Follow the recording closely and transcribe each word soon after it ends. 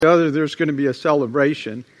There's going to be a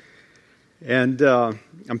celebration, and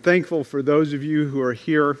I'm thankful for those of you who are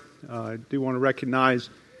here. I do want to recognize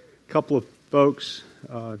a couple of folks.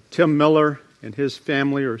 Tim Miller and his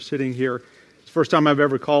family are sitting here. It's the first time I've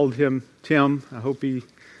ever called him Tim. I hope he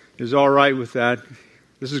is all right with that.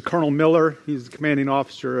 This is Colonel Miller. He's the commanding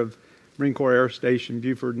officer of Marine Corps Air Station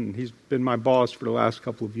Buford, and he's been my boss for the last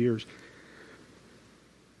couple of years.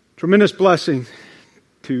 Tremendous blessing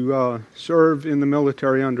to serve in the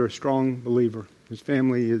military under a strong believer. His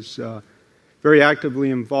family is very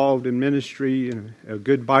actively involved in ministry in a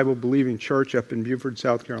good Bible-believing church up in Buford,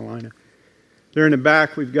 South Carolina. There in the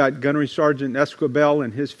back, we've got Gunnery Sergeant Esquivel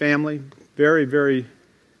and his family. Very, very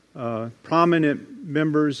prominent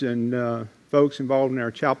members and folks involved in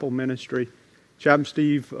our chapel ministry. Chaplain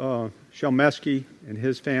Steve Shelmeski and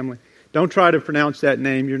his family. Don't try to pronounce that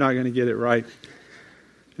name. You're not going to get it right.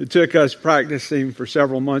 It took us practicing for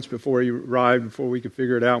several months before he arrived, before we could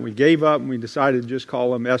figure it out. We gave up and we decided to just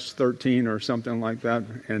call him S13 or something like that.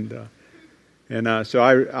 And so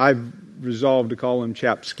I've resolved to call him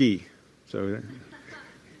Chapski. So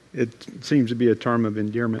it seems to be a term of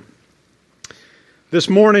endearment. This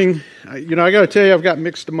morning, I got to tell you, I've got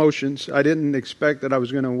mixed emotions. I didn't expect that I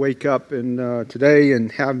was going to wake up today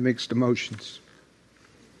and have mixed emotions.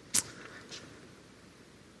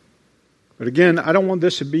 But again, I don't want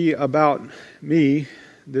this to be about me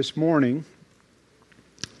this morning.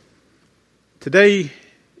 Today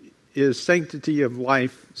is Sanctity of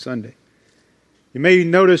Life Sunday. You may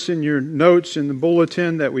notice in your notes in the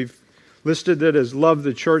bulletin that we've listed it as Love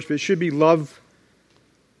the Church, but it should be Love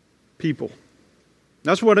People.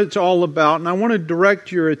 That's what it's all about. And I want to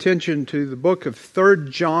direct your attention to the book of 3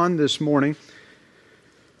 John this morning,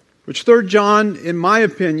 which 3 John, in my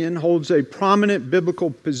opinion, holds a prominent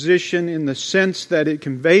biblical position in the sense that it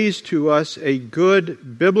conveys to us a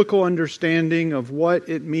good biblical understanding of what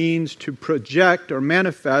it means to project or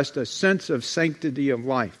manifest a sense of sanctity of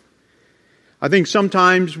life. I think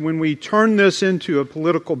sometimes when we turn this into a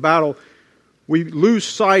political battle, we lose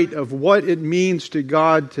sight of what it means to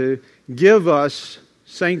God to give us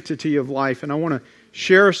sanctity of life. And I want to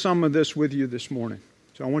share some of this with you this morning.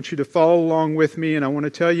 So I want you to follow along with me, and I want to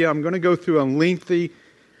tell you I'm going to go through a lengthy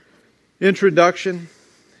introduction.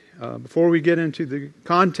 Before we get into the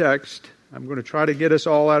context, I'm going to try to get us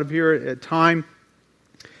all out of here at time.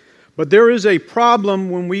 But there is a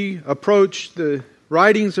problem when we approach the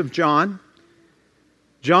writings of John.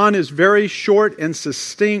 John is very short and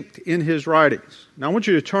succinct in his writings. Now I want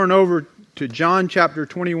you to turn over to John chapter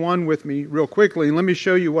 21 with me real quickly, and let me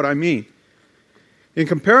show you what I mean. In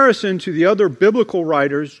comparison to the other biblical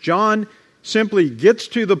writers, John simply gets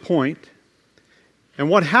to the point, and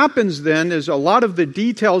what happens then is a lot of the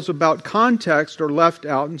details about context are left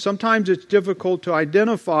out, and sometimes it's difficult to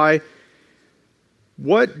identify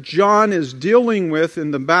what John is dealing with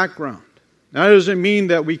in the background. Now, that doesn't mean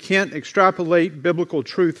that we can't extrapolate biblical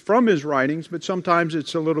truth from his writings, but sometimes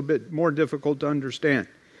it's a little bit more difficult to understand.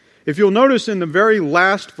 If you'll notice in the very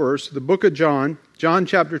last verse, the book of John, John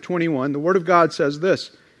chapter 21, the Word of God says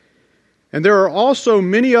this, "And there are also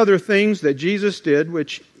many other things that Jesus did,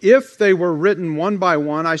 which if they were written one by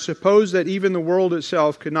one, I suppose that even the world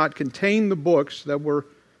itself could not contain the books that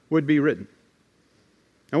would be written."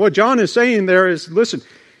 And what John is saying there is, listen,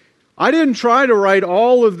 I didn't try to write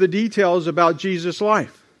all of the details about Jesus'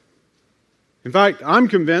 life. In fact, I'm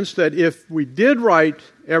convinced that if we did write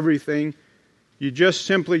everything, you just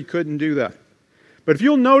simply couldn't do that. But if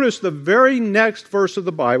you'll notice the very next verse of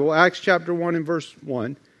the Bible, Acts chapter 1 and verse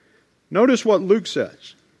 1, notice what Luke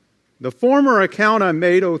says. "The former account I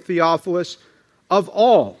made, O Theophilus, of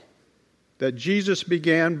all that Jesus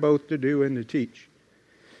began both to do and to teach."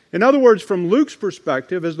 In other words, from Luke's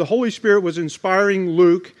perspective, as the Holy Spirit was inspiring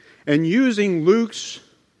Luke and using Luke's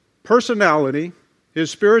personality, his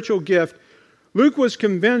spiritual gift, Luke was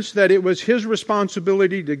convinced that it was his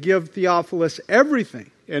responsibility to give Theophilus everything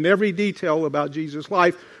and every detail about Jesus'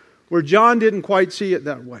 life, where John didn't quite see it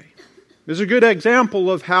that way. There's a good example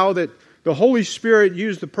of how that the Holy Spirit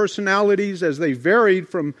used the personalities as they varied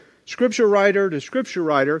from Scripture writer to Scripture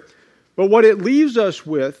writer. But what it leaves us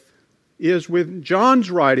with is with John's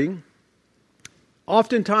writing,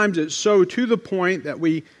 oftentimes it's so to the point that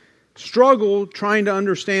we struggle trying to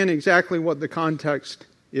understand exactly what the context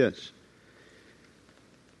is.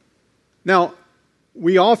 Now,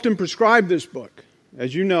 we often prescribe this book,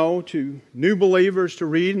 as you know, to new believers to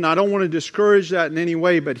read, and I don't want to discourage that in any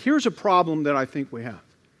way, but here's a problem that I think we have.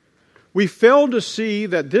 We fail to see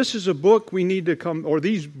that this is a book we need to come, or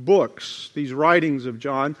these books, these writings of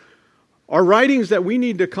John, are writings that we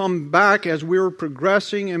need to come back as we're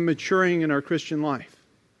progressing and maturing in our Christian life.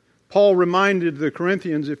 Paul reminded the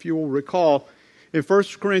Corinthians, if you will recall, in 1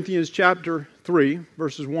 Corinthians chapter 3,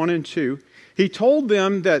 verses 1 and 2, he told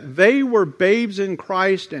them that they were babes in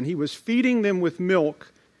Christ and he was feeding them with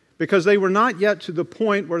milk because they were not yet to the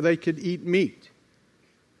point where they could eat meat.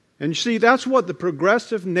 And you see, that's what the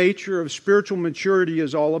progressive nature of spiritual maturity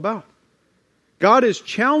is all about. God is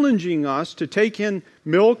challenging us to take in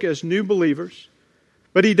milk as new believers,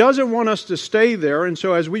 but He doesn't want us to stay there. And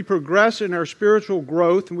so as we progress in our spiritual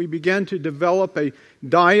growth and we begin to develop a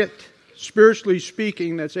diet, spiritually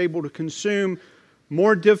speaking, that's able to consume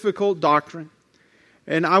more difficult doctrine.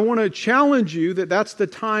 And I want to challenge you that that's the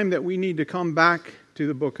time that we need to come back to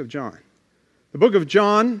the book of John. The book of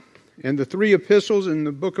John and the three epistles in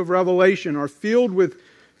the book of Revelation are filled with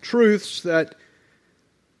truths that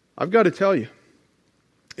I've got to tell you,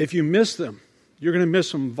 if you miss them, you're going to miss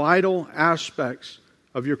some vital aspects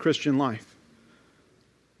of your Christian life.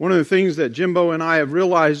 One of the things that Jimbo and I have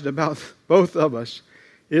realized about both of us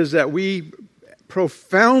is that we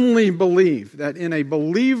profoundly believe that in a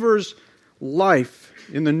believer's life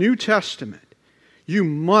in the New Testament, you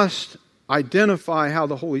must identify how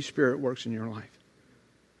the Holy Spirit works in your life.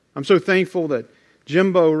 I'm so thankful that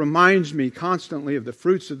Jimbo reminds me constantly of the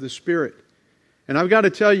fruits of the Spirit. And I've got to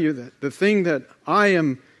tell you that the thing that I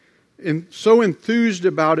am so enthused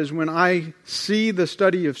about is when I see the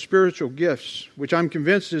study of spiritual gifts, which I'm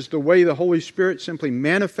convinced is the way the Holy Spirit simply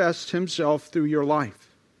manifests Himself through your life.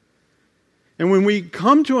 And when we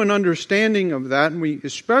come to an understanding of that, and we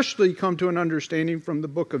especially come to an understanding from the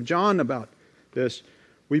book of John about this,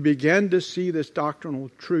 we begin to see this doctrinal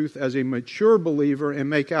truth as a mature believer and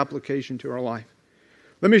make application to our life.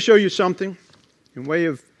 Let me show you something in way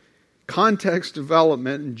of context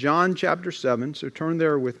development in John chapter 7. So turn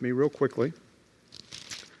there with me real quickly.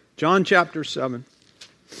 John chapter 7.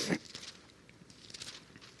 And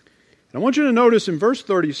I want you to notice in verse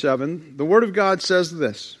 37, the Word of God says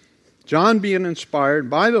this. John, being inspired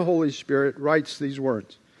by the Holy Spirit, writes these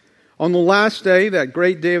words. On the last day, that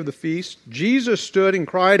great day of the feast, Jesus stood and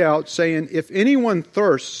cried out, saying, "If anyone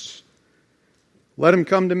thirsts, let him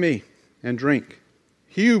come to me and drink.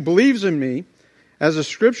 He who believes in me, as the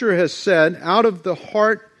Scripture has said, out of the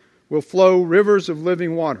heart will flow rivers of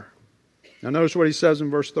living water." Now notice what he says in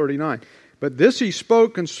verse 39. But this he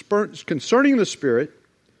spoke concerning the Spirit,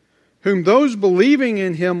 whom those believing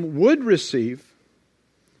in Him would receive,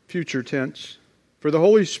 future tense, for the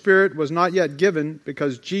Holy Spirit was not yet given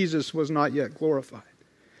because Jesus was not yet glorified.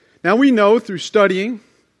 Now we know through studying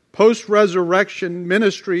post-resurrection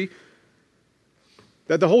ministry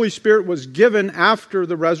that the Holy Spirit was given after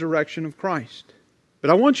the resurrection of Christ.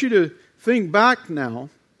 But I want you to think back now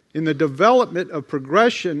in the development of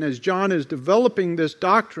progression as John is developing this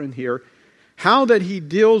doctrine here, how that he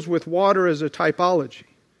deals with water as a typology.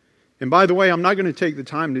 And by the way, I'm not going to take the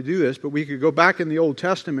time to do this, but we could go back in the Old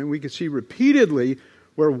Testament, we could see repeatedly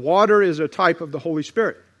where water is a type of the Holy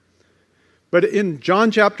Spirit. But in John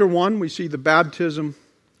chapter 1, we see the baptism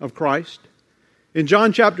of Christ. In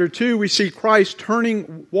John chapter 2, we see Christ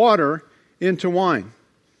turning water into wine.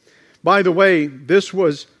 By the way, this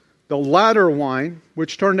was the latter wine,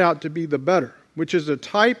 which turned out to be the better, which is a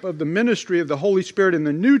type of the ministry of the Holy Spirit in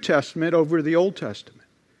the New Testament over the Old Testament.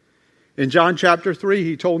 In John chapter 3,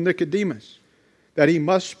 he told Nicodemus that he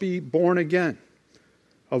must be born again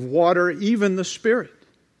of water, even the Spirit.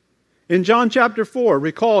 In John chapter 4,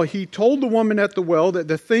 recall, he told the woman at the well that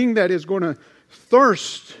the thing that is going to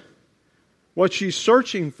thirst what she's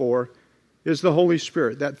searching for is the Holy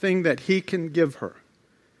Spirit, that thing that He can give her.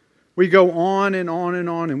 We go on and on and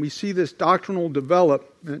on, and we see this doctrinal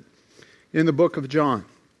development in the book of John.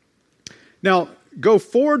 Now, go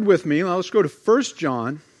forward with me. Now, let's go to 1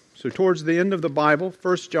 John. So towards the end of the Bible,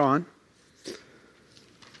 1 John.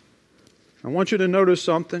 I want you to notice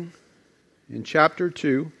something in chapter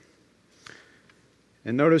 2.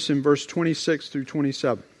 And notice in verse 26 through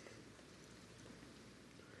 27.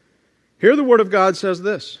 Here the Word of God says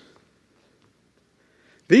this.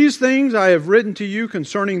 These things I have written to you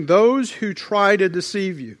concerning those who try to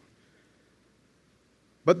deceive you.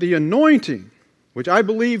 But the anointing, which I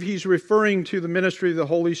believe he's referring to the ministry of the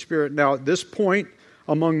Holy Spirit now at this point,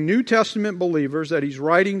 among New Testament believers that he's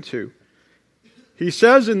writing to. He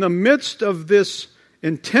says in the midst of this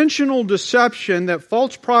intentional deception that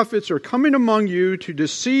false prophets are coming among you to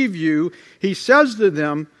deceive you, he says to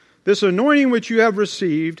them, this anointing which you have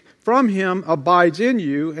received from Him abides in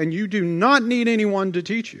you, and you do not need anyone to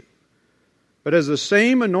teach you. But as the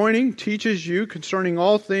same anointing teaches you concerning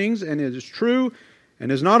all things, and it is true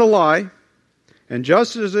and is not a lie, and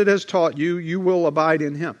just as it has taught you, you will abide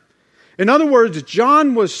in Him. In other words,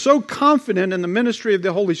 John was so confident in the ministry of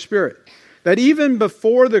the Holy Spirit that even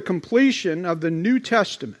before the completion of the New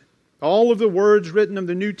Testament, all of the words written of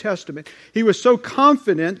the New Testament, he was so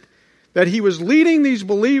confident that he was leading these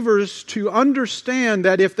believers to understand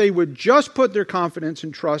that if they would just put their confidence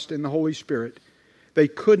and trust in the Holy Spirit, they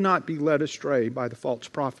could not be led astray by the false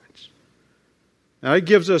prophets. Now, it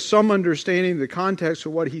gives us some understanding of the context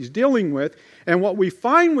of what he's dealing with. And what we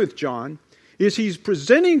find with John is he's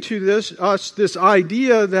presenting to us this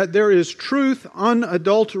idea that there is truth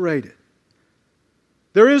unadulterated.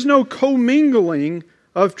 There is no commingling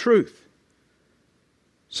of truth.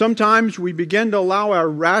 Sometimes we begin to allow our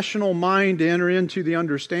rational mind to enter into the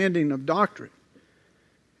understanding of doctrine.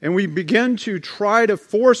 And we begin to try to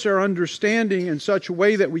force our understanding in such a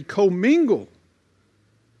way that we commingle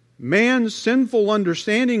man's sinful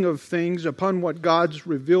understanding of things upon what God's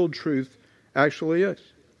revealed truth actually is.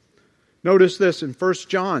 Notice this in 1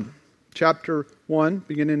 John chapter 1,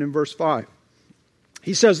 beginning in verse 5.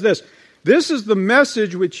 He says this, "This is the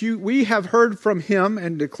message which we have heard from him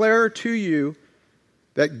and declare to you,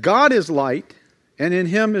 that God is light, and in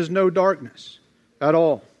him is no darkness at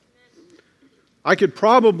all." I could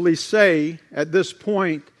probably say at this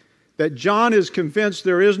point that John is convinced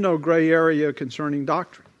there is no gray area concerning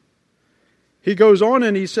doctrine. He goes on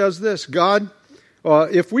and he says this,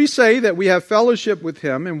 if we say that we have fellowship with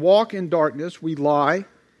him and walk in darkness, we lie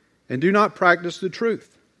and do not practice the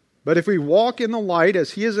truth. But if we walk in the light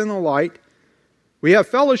as he is in the light, we have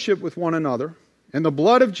fellowship with one another, and the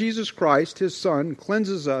blood of Jesus Christ, his Son,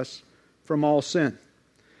 cleanses us from all sin.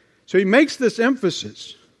 So he makes this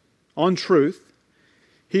emphasis on truth.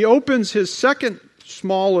 He opens his second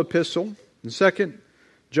small epistle in 2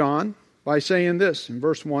 John by saying this in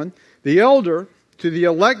verse 1, "The elder to the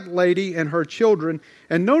elect lady and her children,"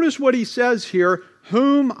 and notice what he says here,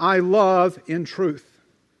 "whom I love in truth."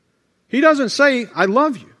 He doesn't say, "I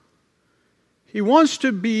love you." He wants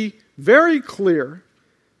to be very clear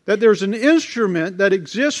that there's an instrument that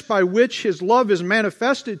exists by which his love is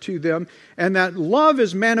manifested to them, and that love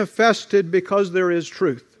is manifested because there is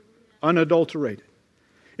truth, unadulterated.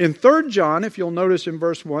 In 3 John, if you'll notice in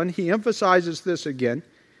verse 1, he emphasizes this again,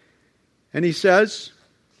 and he says,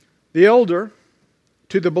 "The elder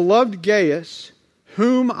to the beloved Gaius,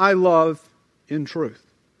 whom I love in truth."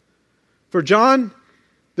 For John,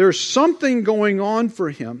 there's something going on for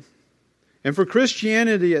him, and for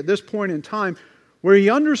Christianity at this point in time, where he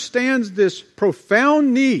understands this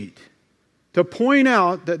profound need to point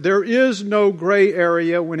out that there is no gray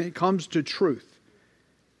area when it comes to truth.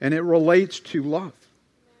 And it relates to love.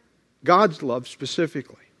 God's love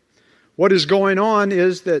specifically. What is going on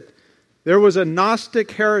is that there was a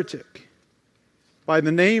Gnostic heretic by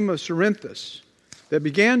the name of Cerinthus that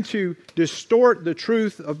began to distort the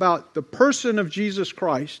truth about the person of Jesus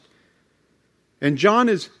Christ. And John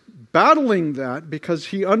is battling that because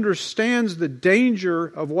he understands the danger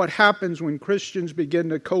of what happens when Christians begin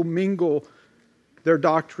to commingle their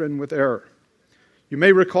doctrine with error. You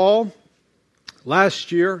may recall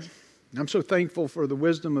last year, I'm so thankful for the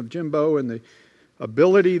wisdom of Jimbo and the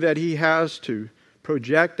ability that he has to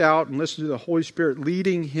project out and listen to the Holy Spirit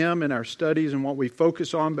leading him in our studies and what we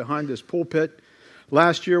focus on behind this pulpit.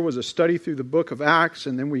 Last year was a study through the book of Acts,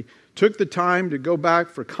 and then we took the time to go back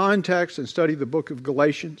for context and study the book of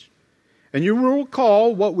Galatians. And you will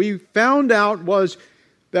recall what we found out was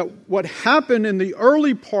that what happened in the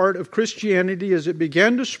early part of Christianity as it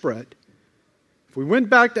began to spread, if we went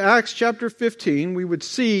back to Acts chapter 15, we would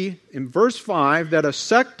see in verse 5 that a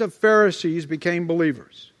sect of Pharisees became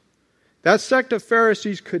believers. That sect of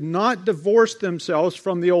Pharisees could not divorce themselves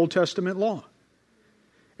from the Old Testament law.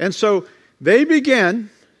 And so they began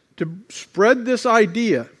to spread this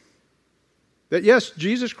idea that yes,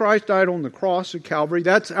 Jesus Christ died on the cross at Calvary.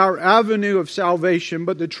 That's our avenue of salvation.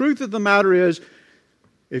 But the truth of the matter is,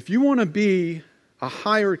 if you want to be a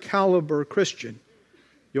higher caliber Christian,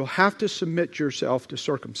 you'll have to submit yourself to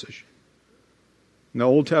circumcision in the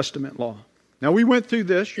Old Testament law. Now we went through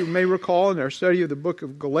this, you may recall, in our study of the book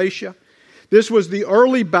of Galatia. This was the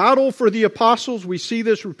early battle for the apostles. We see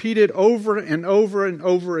this repeated over and over and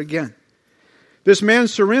over again. This man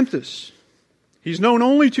Cerinthus, he's known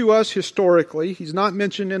only to us historically. He's not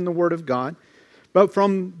mentioned in the Word of God. But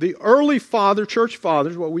from the early church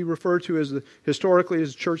fathers, what we refer to as historically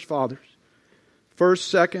as church fathers, 1st,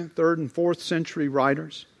 2nd, 3rd, and 4th century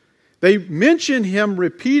writers, they mention him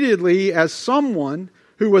repeatedly as someone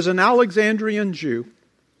who was an Alexandrian Jew.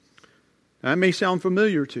 That may sound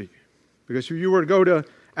familiar to you, because if you were to go to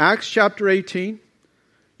Acts chapter 18,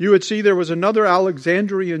 you would see there was another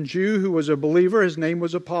Alexandrian Jew who was a believer. His name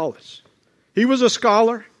was Apollos. He was a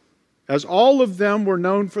scholar, as all of them were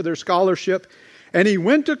known for their scholarship, and he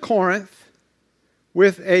went to Corinth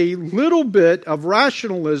with a little bit of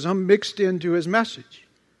rationalism mixed into his message.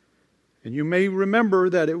 And you may remember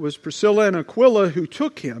that it was Priscilla and Aquila who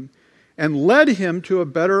took him and led him to a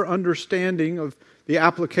better understanding of the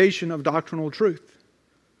application of doctrinal truth.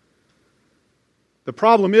 The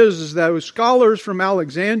problem is that those scholars from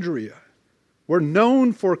Alexandria were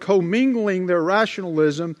known for commingling their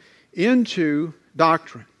rationalism into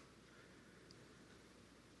doctrine.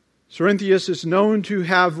 Cerinthius is known to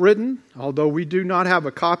have written, although we do not have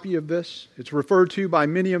a copy of this, it's referred to by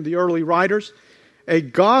many of the early writers, a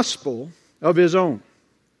gospel of his own.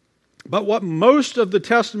 But what most of the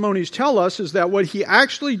testimonies tell us is that what he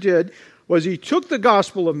actually did was he took the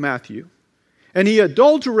Gospel of Matthew and he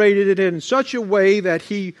adulterated it in such a way that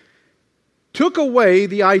he took away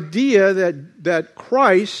the idea that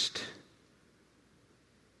Christ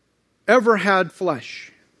ever had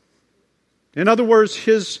flesh. In other words,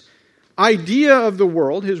 his idea of the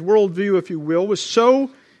world, his worldview, if you will, was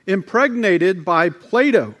so impregnated by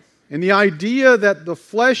Plato and the idea that the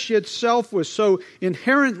flesh itself was so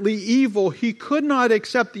inherently evil, he could not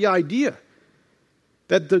accept the idea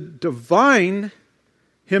that the divine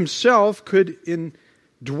himself could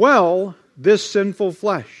indwell this sinful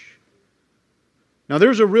flesh. Now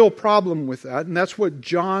there's a real problem with that, and that's what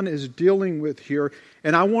John is dealing with here.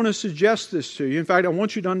 And I want to suggest this to you. In fact, I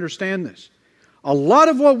want you to understand this. A lot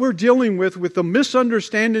of what we're dealing with the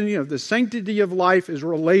misunderstanding of the sanctity of life is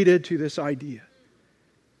related to this idea.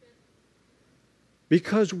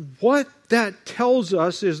 Because what that tells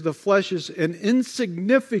us is the flesh is an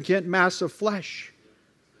insignificant mass of flesh.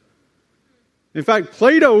 In fact,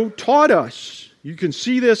 Plato taught us, you can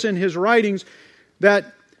see this in his writings, that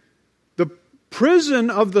the prison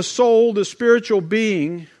of the soul, the spiritual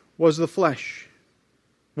being, was the flesh.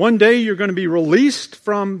 One day you're going to be released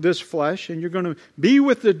from this flesh and you're going to be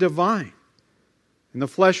with the divine. And the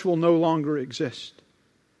flesh will no longer exist.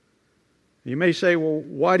 You may say, well,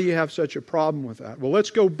 why do you have such a problem with that? Well, let's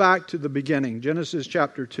go back to the beginning, Genesis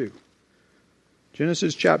chapter 2.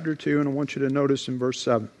 Genesis chapter 2, and I want you to notice in verse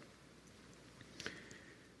 7.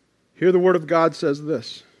 Here the Word of God says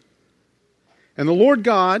this. And the Lord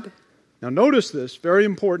God, now notice this, very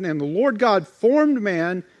important, and the Lord God formed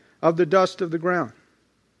man of the dust of the ground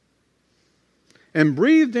and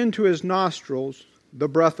breathed into his nostrils the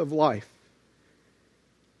breath of life.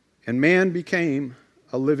 And man became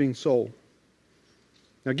a living soul.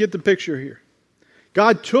 Now get the picture here.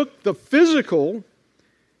 God took the physical,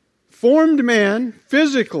 formed man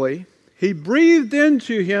physically, He breathed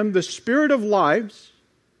into him the spirit of lives,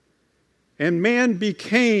 and man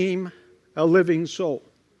became a living soul.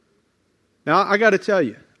 Now, I got to tell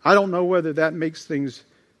you, I don't know whether that makes things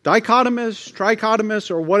dichotomous,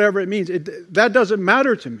 trichotomous, or whatever it means. That doesn't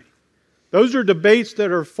matter to me. Those are debates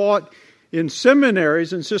that are fought in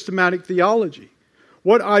seminaries and systematic theology.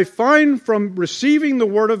 What I find from receiving the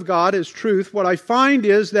Word of God as truth, what I find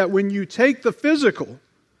is that when you take the physical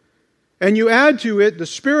and you add to it the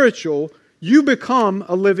spiritual, you become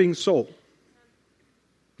a living soul.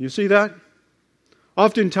 You see that?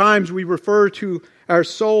 Oftentimes we refer to our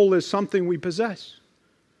soul as something we possess.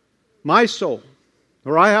 My soul.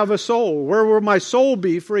 Or I have a soul. Where will my soul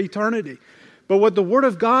be for eternity? But what the Word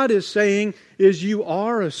of God is saying is you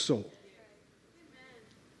are a soul.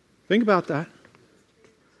 Think about that.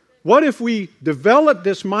 What if we develop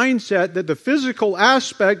this mindset that the physical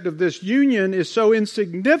aspect of this union is so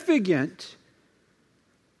insignificant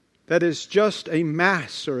that it's just a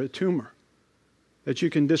mass or a tumor that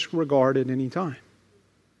you can disregard at any time?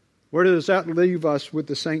 Where does that leave us with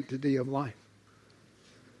the sanctity of life?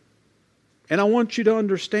 And I want you to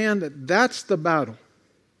understand that that's the battle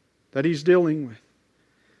that he's dealing with.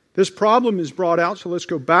 This problem is brought out, so let's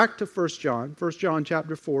go back to 1 John. 1 John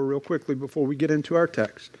chapter 4 real quickly before we get into our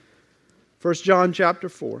text. 1 John chapter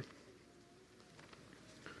 4.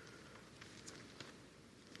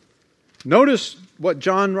 Notice what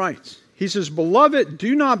John writes. He says, "Beloved,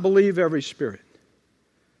 do not believe every spirit,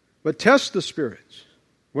 but test the spirits,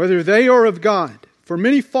 whether they are of God. For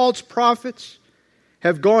many false prophets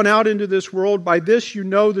have gone out into this world. By this you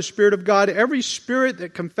know the Spirit of God. Every spirit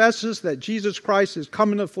that confesses that Jesus Christ has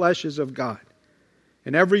come in the flesh is of God.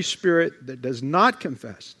 And every spirit that does not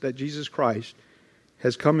confess that Jesus Christ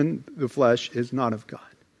has come in the flesh is not of God."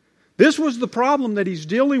 This was the problem that he's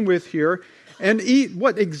dealing with here. And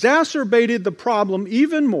what exacerbated the problem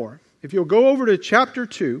even more, if you'll go over to chapter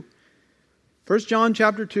 2, 1 John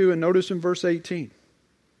chapter 2, and notice in verse 18.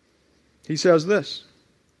 He says this,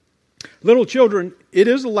 "Little children, it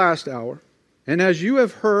is the last hour, and as you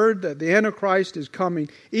have heard that the Antichrist is coming,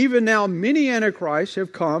 even now many Antichrists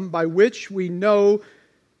have come, by which we know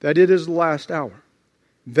that it is the last hour.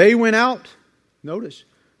 They went out, Notice,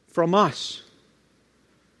 from us.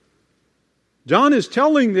 John is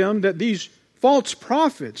telling them that these false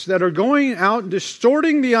prophets that are going out and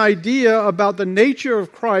distorting the idea about the nature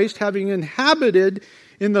of Christ having inhabited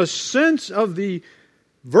in the sense of the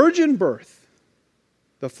virgin birth,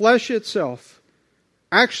 the flesh itself,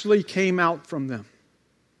 actually came out from them.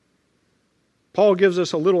 Paul gives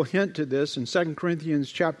us a little hint to this in 2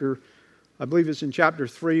 Corinthians chapter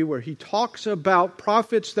 3, where he talks about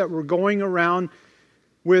prophets that were going around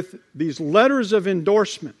with these letters of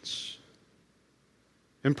endorsements.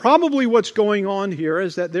 And probably what's going on here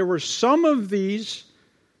is that there were some of these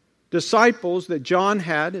disciples that John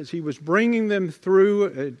had as he was bringing them through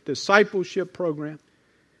a discipleship program.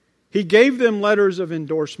 He gave them letters of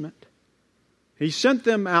endorsement. He sent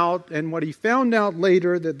them out, and what he found out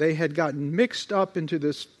later, that they had gotten mixed up into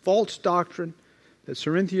this false doctrine that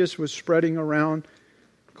Cerinthius was spreading around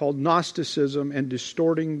called Gnosticism and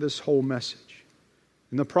distorting this whole message.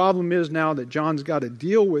 And the problem is now that John's got to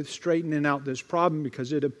deal with straightening out this problem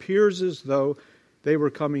because it appears as though they were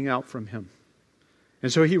coming out from him.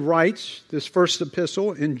 And so he writes this first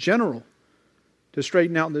epistle in general to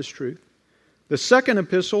straighten out this truth. The second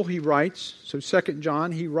epistle he writes, so 2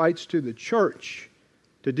 John, he writes to the church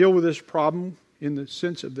to deal with this problem in the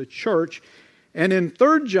sense of the church. And in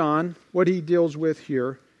 3 John, what he deals with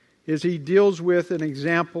here is he deals with an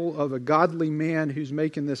example of a godly man who's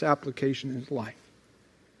making this application in his life.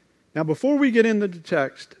 Now, before we get into the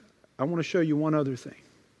text, I want to show you one other thing.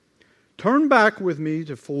 Turn back with me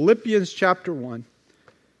to Philippians chapter 1,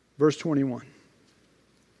 verse 21.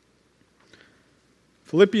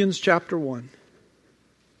 Philippians chapter 1,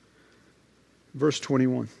 verse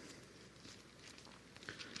 21.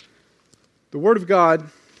 The Word of God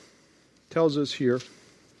tells us here,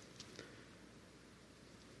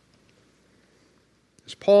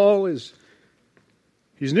 as Paul he's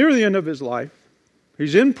near the end of his life.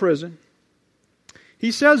 He's in prison.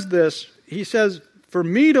 He says this, he says, "For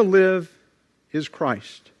me to live is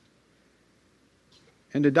Christ,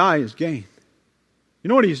 and to die is gain." You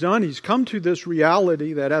know what he's done? He's come to this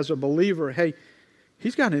reality that as a believer, hey,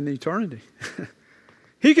 he's got an eternity.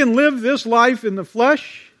 He can live this life in the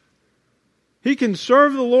flesh. He can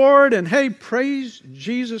serve the Lord and, hey, praise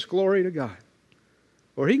Jesus, glory to God.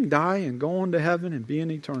 Or he can die and go on to heaven and be in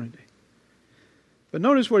eternity. But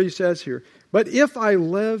notice what he says here. "But if I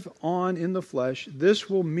live on in the flesh, this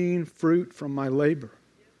will mean fruit from my labor.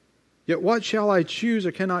 Yet what shall I choose?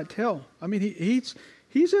 I cannot tell." I mean, he's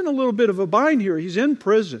in a little bit of a bind here. He's in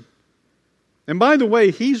prison. And by the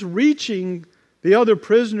way, he's reaching the other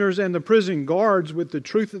prisoners and the prison guards with the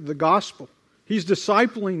truth of the gospel. He's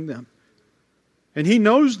discipling them. And he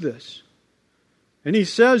knows this. And he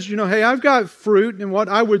says, hey, I've got fruit, and what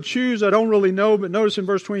I would choose I don't really know, but notice in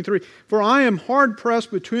verse 23, "For I am hard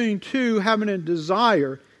pressed between two, having a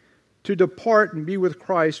desire to depart and be with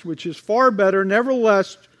Christ, which is far better.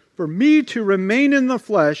 Nevertheless, for me to remain in the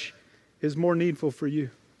flesh is more needful for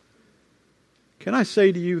you." Can I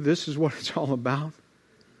say to you, this is what it's all about?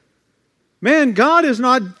 Man, God is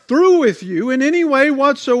not through with you in any way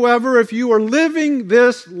whatsoever if you are living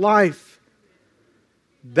this life.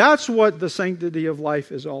 That's what the sanctity of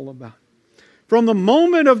life is all about. From the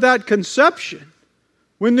moment of that conception,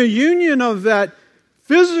 when the union of that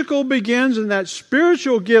physical begins and that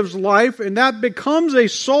spiritual gives life and that becomes a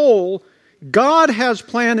soul, God has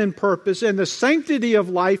plan and purpose and the sanctity of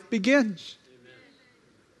life begins. Amen.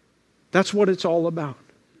 That's what it's all about.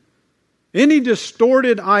 Any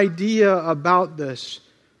distorted idea about this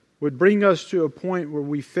would bring us to a point where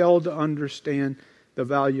we fail to understand the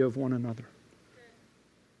value of one another.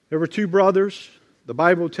 There were two brothers, the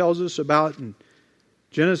Bible tells us about in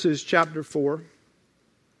Genesis chapter 4.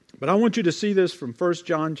 But I want you to see this from 1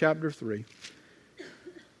 John chapter 3.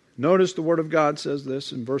 Notice the Word of God says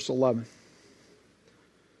this in verse 11.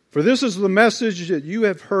 "For this is the message that you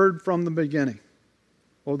have heard from the beginning."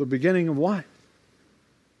 Well, the beginning of what?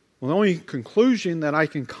 Well, the only conclusion that I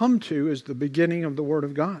can come to is the beginning of the Word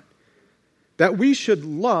of God. That we should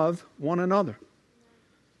love one another.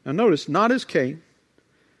 Now notice, not as Cain,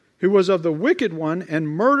 who was of the wicked one and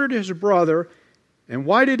murdered his brother. And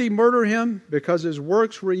why did he murder him? Because his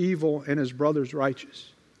works were evil and his brother's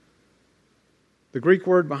righteous. The Greek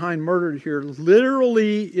word behind murdered here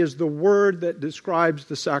literally is the word that describes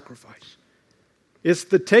the sacrifice. It's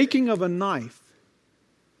the taking of a knife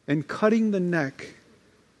and cutting the neck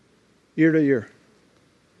ear to ear.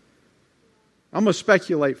 I'm going to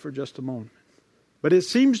speculate for just a moment. But it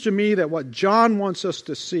seems to me that what John wants us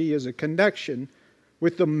to see is a connection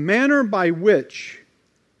with the manner by which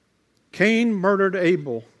Cain murdered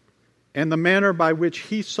Abel and the manner by which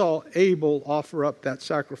he saw Abel offer up that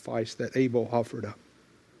sacrifice that Abel offered up.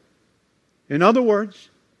 In other words,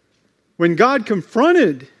 when God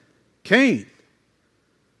confronted Cain,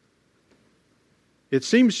 it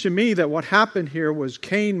seems to me that what happened here was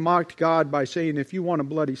Cain mocked God by saying, if you want a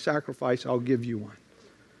bloody sacrifice, I'll give you one.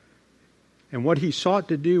 And what he sought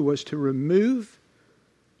to do was to remove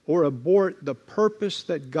or abort the purpose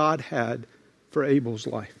that God had for Abel's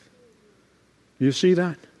life. You see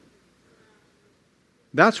that?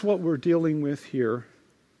 That's what we're dealing with here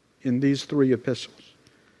in these three epistles.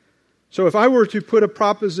 So if I were to put a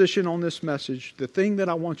proposition on this message, the thing that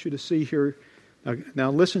I want you to see here,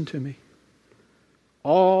 now listen to me.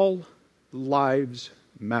 All lives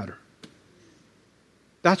matter.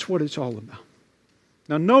 That's what it's all about.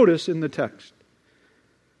 Now notice in the text,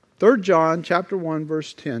 3 John chapter 1,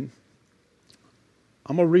 verse 10.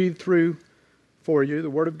 I'm going to read through for you. The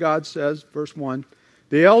Word of God says, verse 1,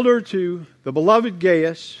 the elder to the beloved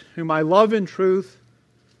Gaius, whom I love in truth,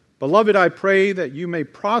 beloved, I pray that you may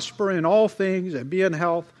prosper in all things and be in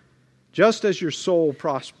health, just as your soul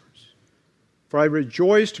prospers. For I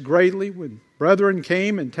rejoiced greatly when brethren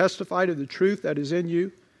came and testified of the truth that is in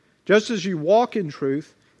you. Just as you walk in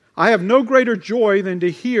truth, I have no greater joy than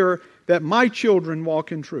to hear that my children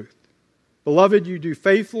walk in truth. Beloved, you do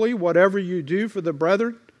faithfully whatever you do for the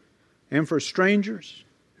brethren and for strangers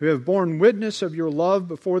who have borne witness of your love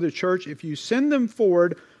before the church. If you send them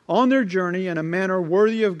forward on their journey in a manner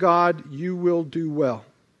worthy of God, you will do well.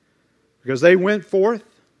 Because they went forth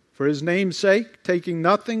for His name's sake, taking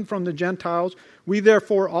nothing from the Gentiles, we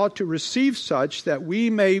therefore ought to receive such that we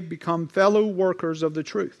may become fellow workers of the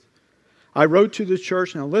truth. I wrote to the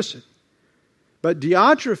church, now listen, but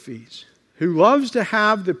Diotrephes, who loves to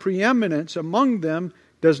have the preeminence among them,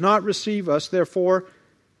 does not receive us. Therefore,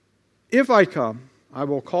 if I come, I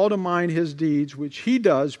will call to mind his deeds, which he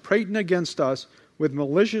does, prating against us with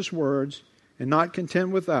malicious words, and not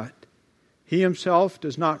content with that. He himself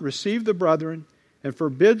does not receive the brethren, and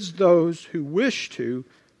forbids those who wish to,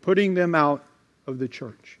 putting them out of the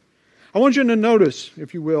church. I want you to notice,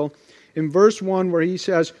 if you will, in verse 1 where he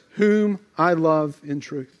says, whom I love in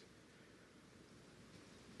truth.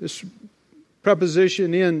 This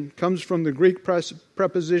preposition in comes from the Greek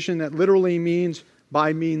preposition that literally means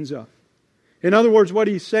by means of. In other words, what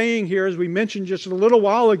he's saying here, as we mentioned just a little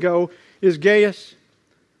while ago, is Gaius,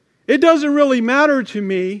 it doesn't really matter to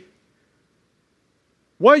me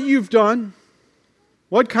what you've done,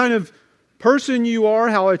 what kind of person you are,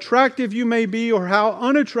 how attractive you may be or how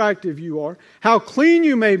unattractive you are, how clean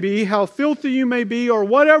you may be, how filthy you may be, or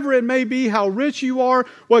whatever it may be, how rich you are,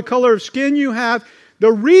 what color of skin you have.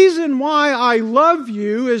 The reason why I love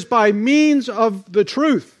you is by means of the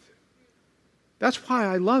truth. That's why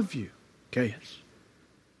I love you, Gaius.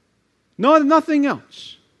 Nothing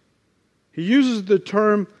else. He uses the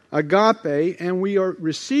term agape, and we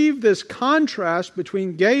receive this contrast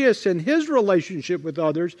between Gaius and his relationship with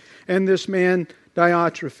others and this man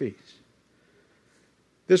Diotrephes.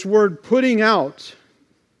 This word putting out,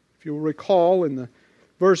 if you'll recall in the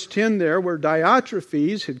verse 10 there, where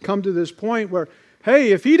Diotrephes had come to this point where,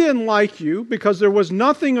 hey, if he didn't like you because there was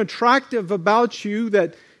nothing attractive about you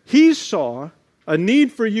that he saw a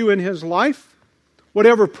need for you in his life,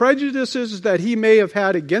 whatever prejudices that he may have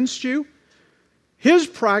had against you, his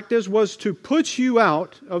practice was to put you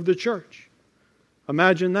out of the church.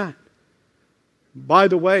 Imagine that. By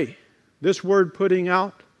the way, this word putting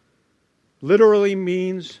out literally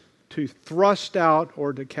means to thrust out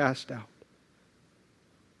or to cast out.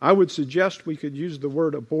 I would suggest we could use the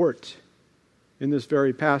word abort in this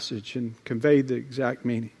very passage and convey the exact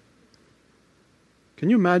meaning.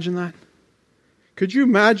 Can you imagine that? Could you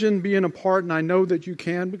imagine being a part, and I know that you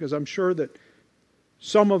can because I'm sure that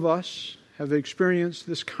some of us have experienced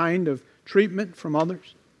this kind of treatment from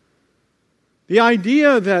others. The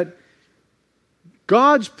idea that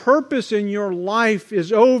God's purpose in your life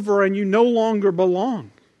is over and you no longer belong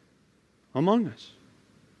among us.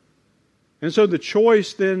 And so the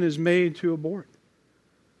choice then is made to abort.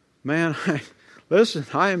 Man, listen,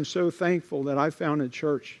 I am so thankful that I found a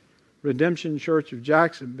church, Redemption Church of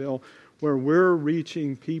Jacksonville, where we're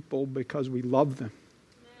reaching people because we love them.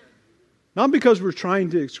 Not because we're trying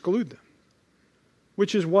to exclude them,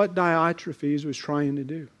 which is what Diotrephes was trying to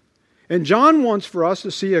do. And John wants for us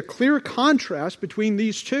to see a clear contrast between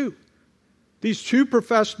these two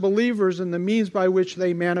professed believers and the means by which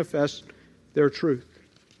they manifest their truth.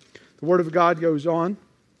 The Word of God goes on,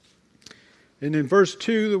 and in verse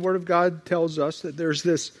 2, the Word of God tells us that there's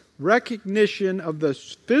this recognition of the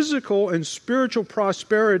physical and spiritual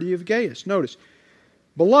prosperity of Gaius. Notice,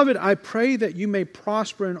 Beloved, I pray that you may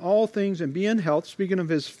prosper in all things and be in health, speaking of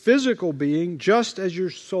his physical being, just as your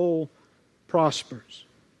soul prospers.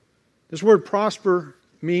 This word prosper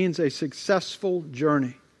means a successful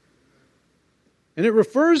journey. And it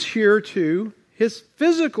refers here to his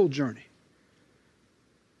physical journey.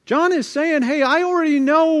 John is saying, hey, I already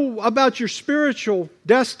know about your spiritual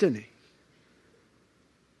destiny.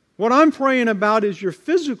 What I'm praying about is your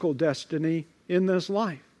physical destiny in this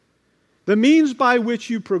life. The means by which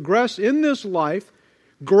you progress in this life,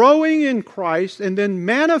 growing in Christ, and then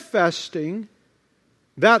manifesting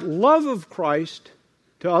that love of Christ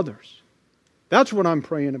to others. That's what I'm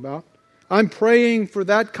praying about. I'm praying for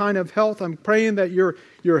that kind of health. I'm praying that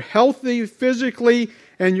you're healthy physically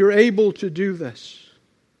and you're able to do this.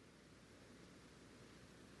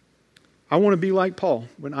 I want to be like Paul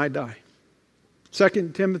when I die.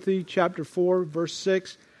 2 Timothy chapter 4, verse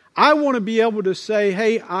 6. I want to be able to say,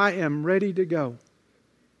 hey, I am ready to go.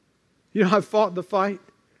 You know, I've fought the fight.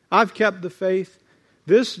 I've kept the faith.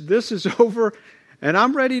 This is over, and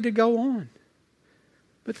I'm ready to go on.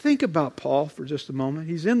 But think about Paul for just a moment.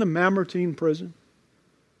 He's in the Mamertine prison.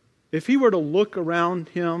 If he were to look around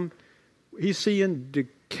him, he's seeing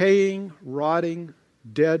decaying, rotting,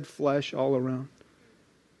 dead flesh all around.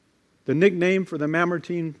 The nickname for the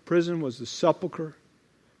Mamertine prison was the sepulcher,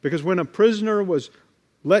 because when a prisoner was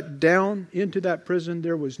let down into that prison,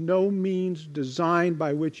 there was no means designed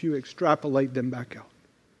by which you extrapolate them back out.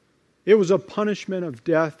 It was a punishment of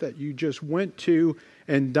death that you just went to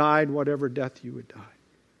and died whatever death you would die.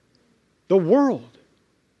 The world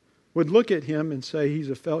would look at him and say he's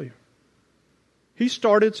a failure. He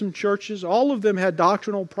started some churches. All of them had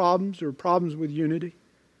doctrinal problems or problems with unity.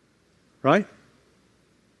 Right?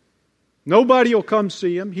 Nobody will come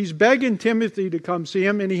see him. He's begging Timothy to come see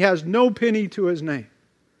him, and he has no penny to his name.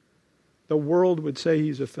 The world would say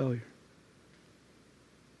he's a failure.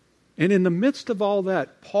 And in the midst of all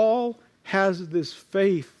that, Paul has this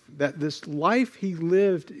faith that this life he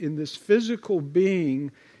lived in this physical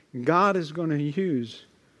being, God is going to use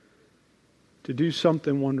to do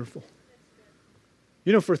something wonderful.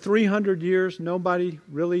 You know, for 300 years, nobody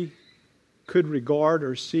really could regard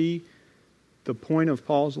or see the point of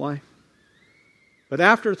Paul's life. But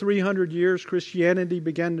after 300 years, Christianity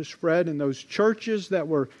began to spread, and those churches that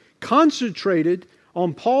were concentrated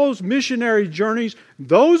on Paul's missionary journeys,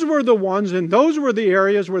 those were the ones and those were the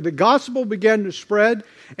areas where the gospel began to spread,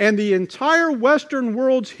 and the entire Western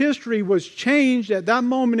world's history was changed at that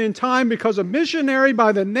moment in time because a missionary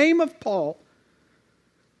by the name of Paul,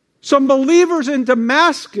 some believers in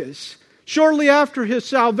Damascus, shortly after his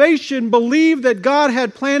salvation, believed that God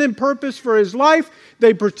had plan and purpose for his life.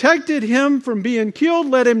 They protected him from being killed,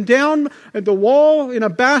 let him down at the wall in a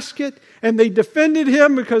basket, and they defended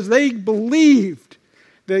him because they believed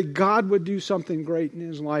that God would do something great in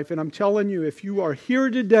his life. And I'm telling you, if you are here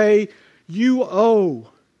today, you owe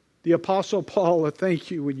the Apostle Paul a thank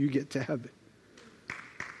you when you get to heaven.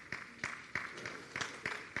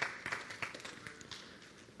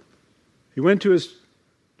 He went to his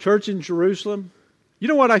church in Jerusalem. You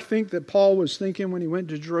know what I think that Paul was thinking when he went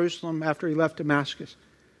to Jerusalem after he left Damascus?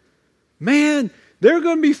 Man, they're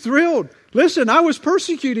going to be thrilled. Listen, I was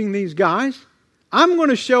persecuting these guys. I'm going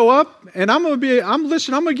to show up and I'm going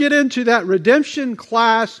to get into that redemption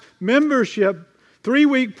class membership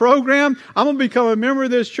 3-week program. I'm going to become a member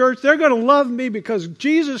of this church. They're going to love me because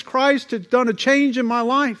Jesus Christ has done a change in my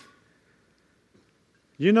life.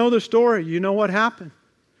 You know the story. You know what happened.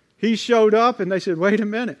 He showed up and they said, wait a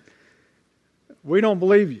minute. We don't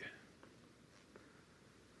believe you.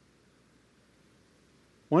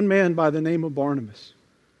 One man by the name of Barnabas,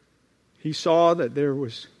 he saw that there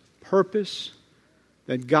was purpose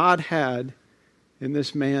that God had in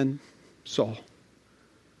this man, Saul.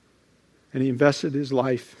 And he invested his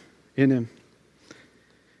life in him.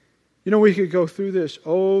 You know, we could go through this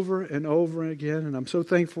over and over again, and I'm so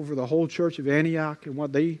thankful for the whole church of Antioch and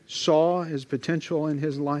what they saw as potential in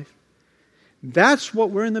his life. That's what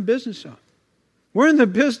we're in the business of. We're in the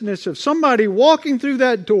business of somebody walking through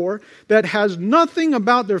that door that has nothing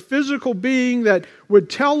about their physical being that would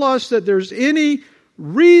tell us that there's any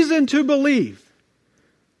reason to believe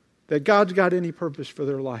that God's got any purpose for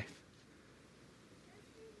their life.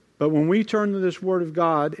 But when we turn to this Word of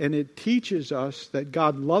God and it teaches us that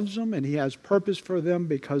God loves them and He has purpose for them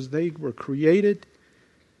because they were created,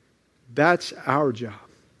 that's our job,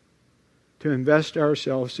 to invest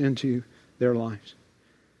ourselves into their lives.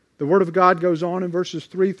 The Word of God goes on in verses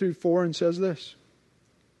 3 through 4 and says this.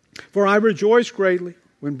 For I rejoiced greatly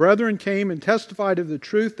when brethren came and testified of the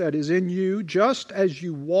truth that is in you, just as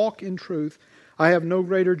you walk in truth. I have no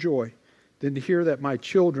greater joy than to hear that my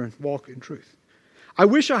children walk in truth. I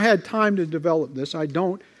wish I had time to develop this. I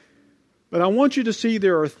don't. But I want you to see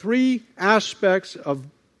there are three aspects of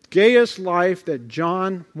Gaius' life that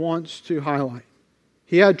John wants to highlight.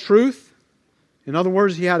 He had truth. In other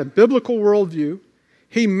words, he had a biblical worldview.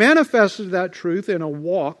 He manifested that truth in a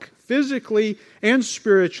walk, physically and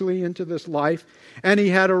spiritually, into this life. And he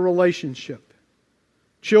had a relationship.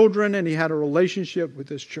 Children, and he had a relationship with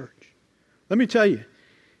this church. Let me tell you,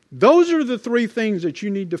 those are the three things that you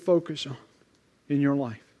need to focus on in your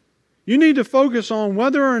life. You need to focus on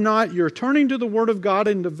whether or not you're turning to the Word of God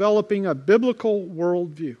and developing a biblical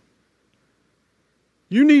worldview.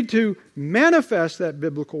 You need to manifest that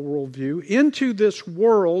biblical worldview into this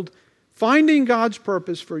world, finding God's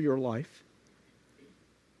purpose for your life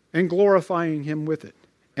and glorifying Him with it.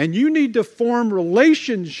 And you need to form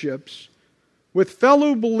relationships with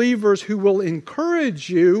fellow believers who will encourage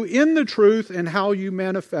you in the truth and how you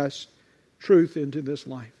manifest truth into this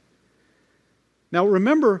life. Now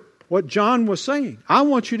remember what John was saying. I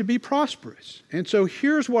want you to be prosperous. And so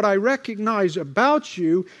here's what I recognize about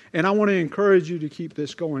you, and I want to encourage you to keep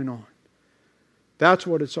this going on. That's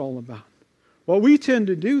what it's all about. What we tend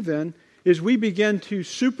to do then is we begin to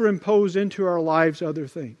superimpose into our lives other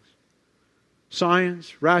things.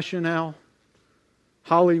 Science, rationale,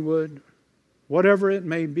 Hollywood, whatever it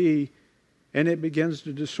may be, and it begins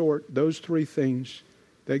to distort those three things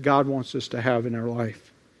that God wants us to have in our life.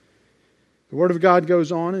 The Word of God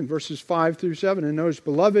goes on in verses 5 through 7 and knows,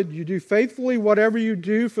 Beloved, you do faithfully whatever you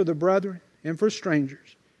do for the brethren and for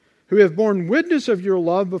strangers, who have borne witness of your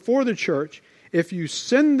love before the church, if you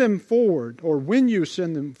send them forward, or when you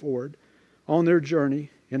send them forward on their journey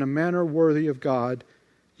in a manner worthy of God,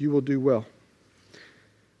 you will do well.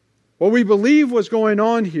 What we believe was going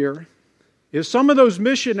on here is some of those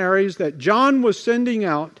missionaries that John was sending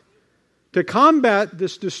out to combat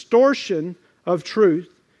this distortion of truth,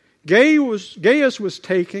 Gaius was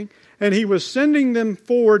taking, and he was sending them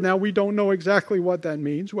forward. Now, we don't know exactly what that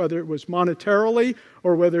means, whether it was monetarily,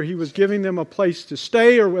 or whether he was giving them a place to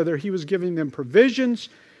stay, or whether he was giving them provisions.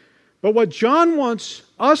 But what John wants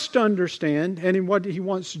us to understand, and what he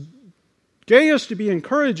wants Gaius to be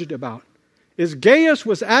encouraged about, is Gaius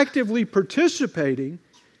was actively participating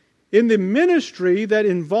in the ministry that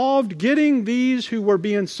involved getting these who were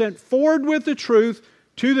being sent forward with the truth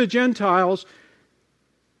to the Gentiles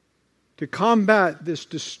to combat this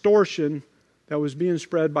distortion that was being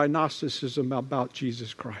spread by Gnosticism about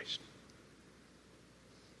Jesus Christ.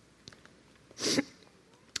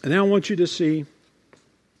 And now I want you to see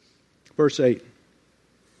verse 8.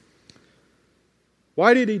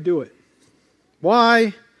 Why did he do it?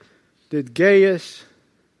 Why did Gaius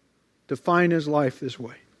define his life this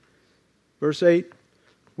way? Verse 8,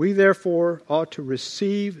 We therefore ought to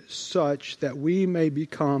receive such that we may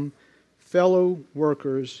become fellow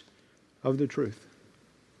workers of the truth.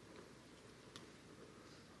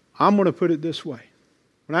 I'm going to put it this way.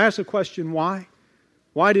 When I ask the question, why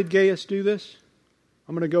did Gaius do this?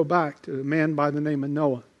 I'm going to go back to a man by the name of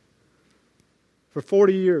Noah. For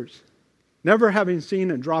 40 years, never having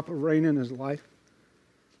seen a drop of rain in his life,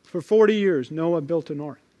 for 40 years, Noah built an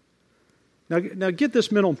ark. Now get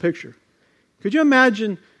this mental picture. Could you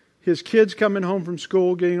imagine his kids coming home from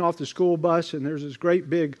school, getting off the school bus, and there's this great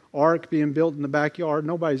big ark being built in the backyard.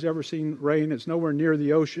 Nobody's ever seen rain. It's nowhere near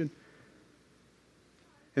the ocean.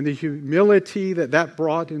 And the humility that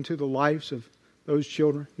brought into the lives of those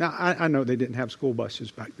children. Now, I know they didn't have school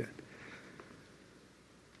buses back then.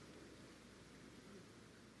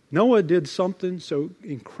 Noah did something so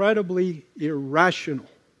incredibly irrational.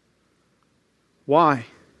 Why?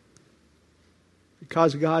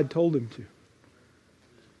 Because God told him to.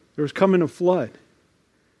 There was coming a flood.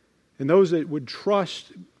 And those that would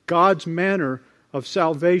trust God's manner of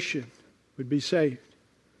salvation would be saved.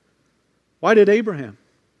 Why did Abraham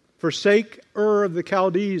forsake Ur of the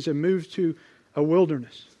Chaldees and move to a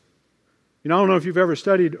wilderness? You know, I don't know if you've ever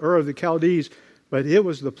studied Ur of the Chaldees, but it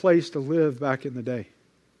was the place to live back in the day.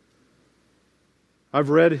 I've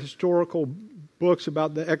read historical books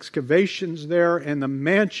about the excavations there and the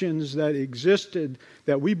mansions that existed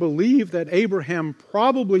that we believe that Abraham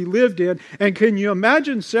probably lived in. And can you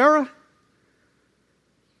imagine Sarah?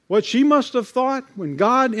 What she must have thought when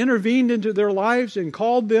God intervened into their lives and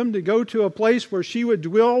called them to go to a place where she would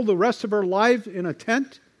dwell the rest of her life in a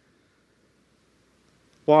tent?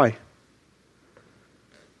 Why?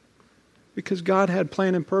 Because God had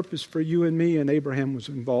plan and purpose for you and me, and Abraham was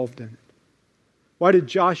involved in it. Why did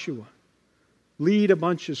Joshua lead a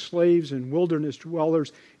bunch of slaves and wilderness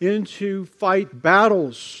dwellers into fight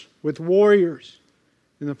battles with warriors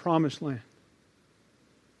in the Promised Land?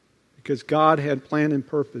 Because God had plan and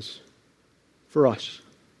purpose for us.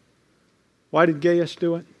 Why did Gaius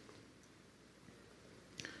do it?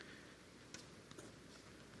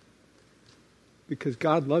 Because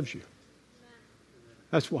God loves you.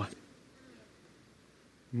 That's why.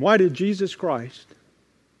 Why did Jesus Christ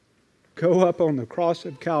go up on the cross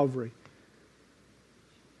of Calvary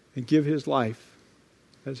and give his life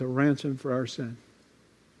as a ransom for our sin?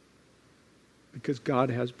 Because God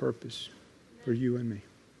has purpose for you and me.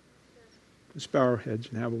 Let's bow our heads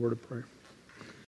and have a word of prayer.